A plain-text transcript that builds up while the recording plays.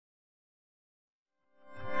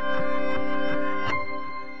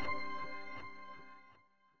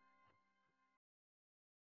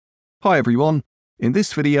Hi everyone, in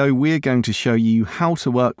this video we're going to show you how to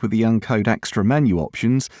work with the Uncode extra menu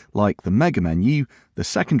options like the Megamenu, the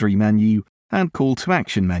secondary menu and call to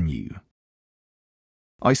action menu.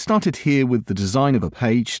 I started here with the design of a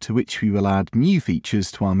page to which we will add new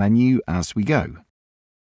features to our menu as we go.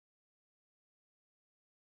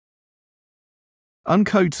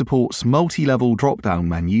 Uncode supports multi-level drop-down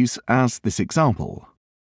menus as this example.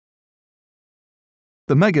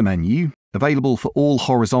 The Megamenu, available for all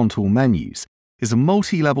horizontal menus, is a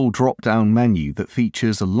multi-level drop-down menu that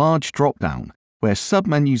features a large drop-down where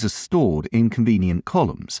submenus are stored in convenient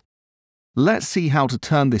columns. Let's see how to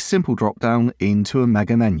turn this simple drop-down into a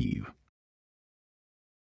Megamenu.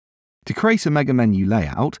 To create a Megamenu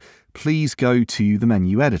layout, please go to the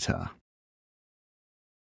menu editor.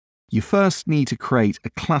 You first need to create a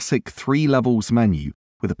classic 3 levels menu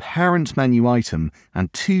with a parent menu item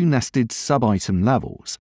and 2 nested sub-item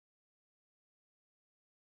levels.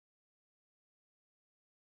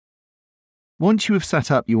 Once you have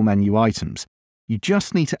set up your menu items, you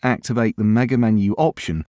just need to activate the Megamenu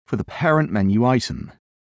option for the parent menu item.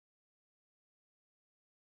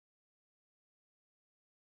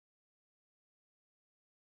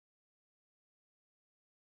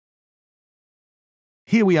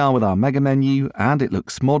 Here we are with our Megamenu and it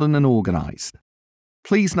looks modern and organized.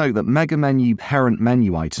 Please note that Megamenu parent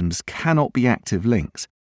menu items cannot be active links.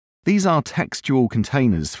 These are textual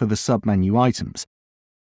containers for the submenu items.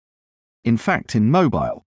 In fact, in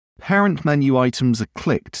mobile, parent menu items are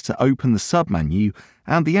clicked to open the submenu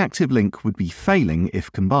and the active link would be failing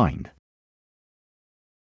if combined.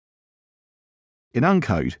 In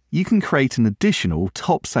Uncode, you can create an additional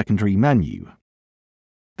top secondary menu.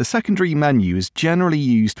 The secondary menu is generally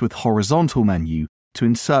used with horizontal menu to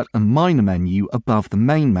insert a minor menu above the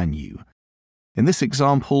main menu. In this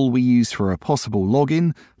example, we use for a possible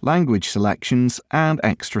login, language selections, and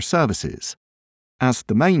extra services. As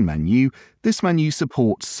the main menu, this menu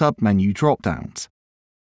supports sub-menu drop-downs.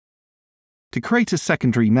 To create a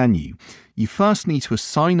secondary menu, you first need to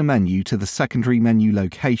assign a menu to the secondary menu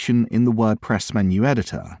location in the WordPress menu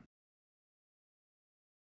editor.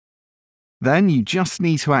 Then you just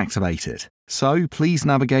need to activate it, so please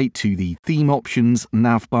navigate to the Theme Options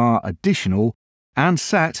navbar Additional and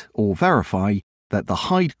set or verify that the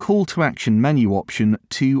Hide Call to Action menu option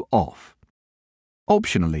to off.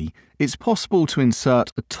 Optionally, it's possible to insert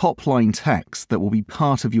a top-line text that will be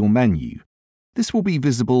part of your menu. This will be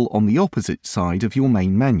visible on the opposite side of your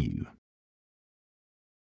main menu.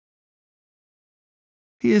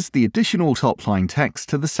 Here's the additional top-line text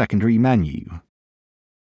to the secondary menu.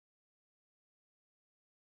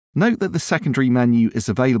 Note that the secondary menu is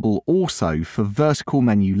available also for vertical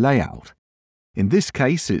menu layout. In this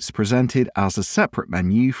case, it's presented as a separate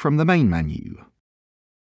menu from the main menu.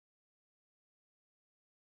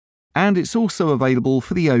 And it's also available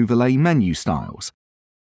for the overlay menu styles.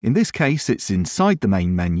 In this case, it's inside the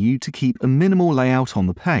main menu to keep a minimal layout on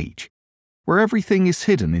the page, where everything is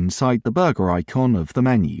hidden inside the burger icon of the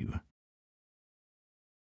menu.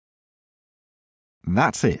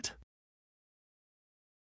 That's it.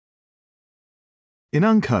 In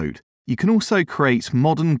Uncode, you can also create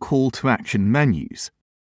modern call-to-action menus.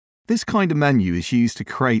 This kind of menu is used to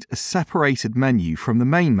create a separated menu from the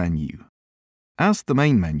main menu. As the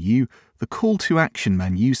main menu, the call-to-action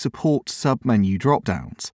menu supports sub-menu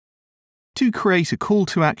drop-downs. To create a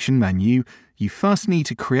call-to-action menu, you first need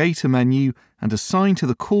to create a menu and assign to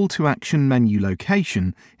the call-to-action menu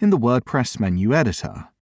location in the WordPress menu editor.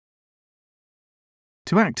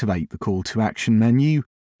 To activate the call-to-action menu,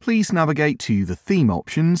 please navigate to the Theme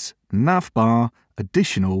Options, navbar,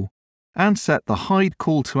 Additional, and set the Hide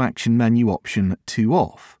Call to Action menu option to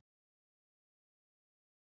off.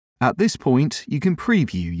 At this point, you can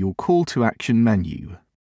preview your Call to Action menu.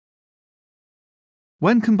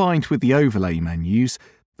 When combined with the overlay menus,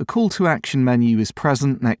 the Call to Action menu is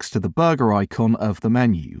present next to the burger icon of the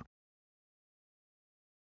menu.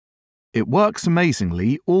 It works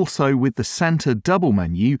amazingly also with the center double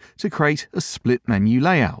menu to create a split menu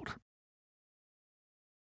layout.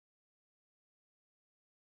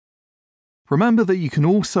 Remember that you can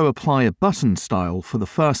also apply a button style for the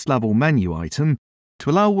first level menu item to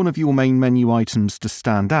allow one of your main menu items to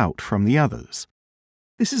stand out from the others.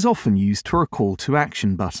 This is often used for a call to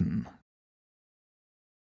action button.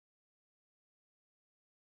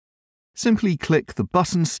 Simply click the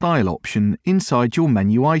Button Style option inside your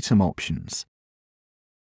menu item options.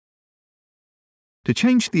 To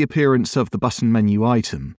change the appearance of the button menu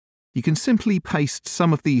item, you can simply paste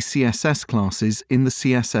some of the CSS classes in the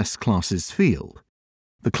CSS classes field.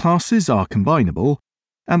 The classes are combinable,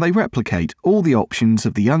 and they replicate all the options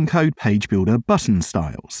of the Uncode Page Builder button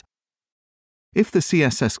styles. If the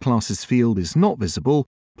CSS classes field is not visible,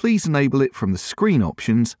 please enable it from the screen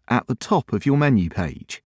options at the top of your menu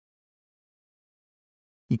page.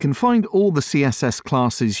 You can find all the CSS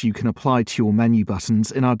classes you can apply to your menu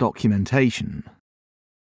buttons in our documentation.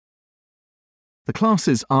 The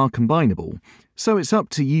classes are combinable, so it's up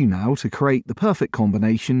to you now to create the perfect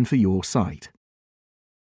combination for your site.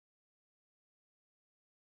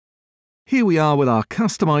 Here we are with our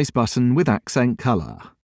Customize button with accent color.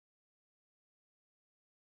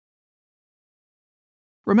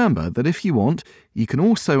 Remember that if you want, you can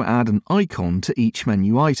also add an icon to each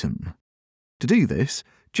menu item. To do this,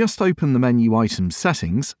 just open the menu item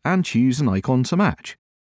settings and choose an icon to match.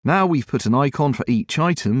 Now we've put an icon for each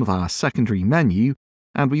item of our secondary menu,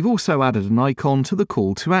 and we've also added an icon to the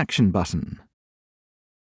Call to Action button.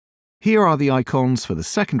 Here are the icons for the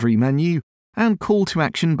secondary menu and Call to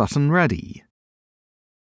Action button ready.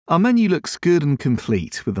 Our menu looks good and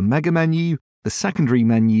complete with the Megamenu, the secondary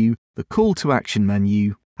menu, the Call to Action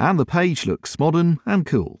menu, and the page looks modern and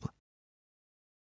cool.